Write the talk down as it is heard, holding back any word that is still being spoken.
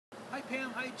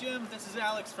Pam. Hi, Jim. This is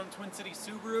Alex from Twin City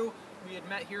Subaru. We had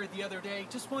met here the other day.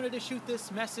 Just wanted to shoot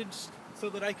this message so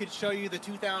that I could show you the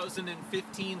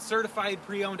 2015 certified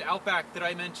pre-owned Outback that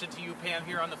I mentioned to you, Pam,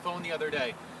 here on the phone the other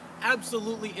day.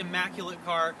 Absolutely immaculate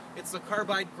car. It's the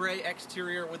carbide gray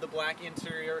exterior with the black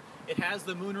interior. It has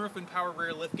the moonroof and power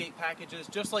rear liftgate packages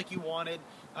just like you wanted.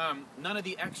 None of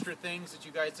the extra things that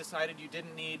you guys decided you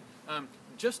didn't need.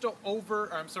 Just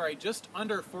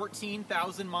under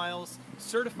 14,000 miles,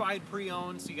 certified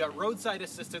pre-owned, so you got roadside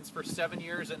assistance for 7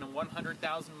 years and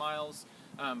 100,000 miles,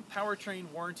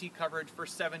 powertrain warranty coverage for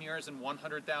 7 years and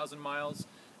 100,000 miles,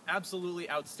 absolutely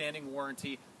outstanding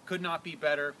warranty, could not be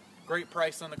better, great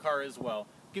price on the car as well.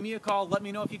 Give me a call, let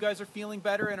me know if you guys are feeling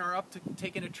better and are up to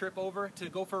taking a trip over to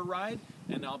go for a ride,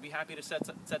 and I'll be happy to set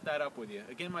that up with you.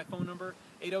 Again, my phone number,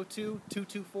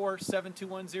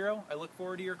 802-224-7210. I look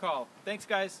forward to your call. Thanks,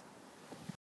 guys.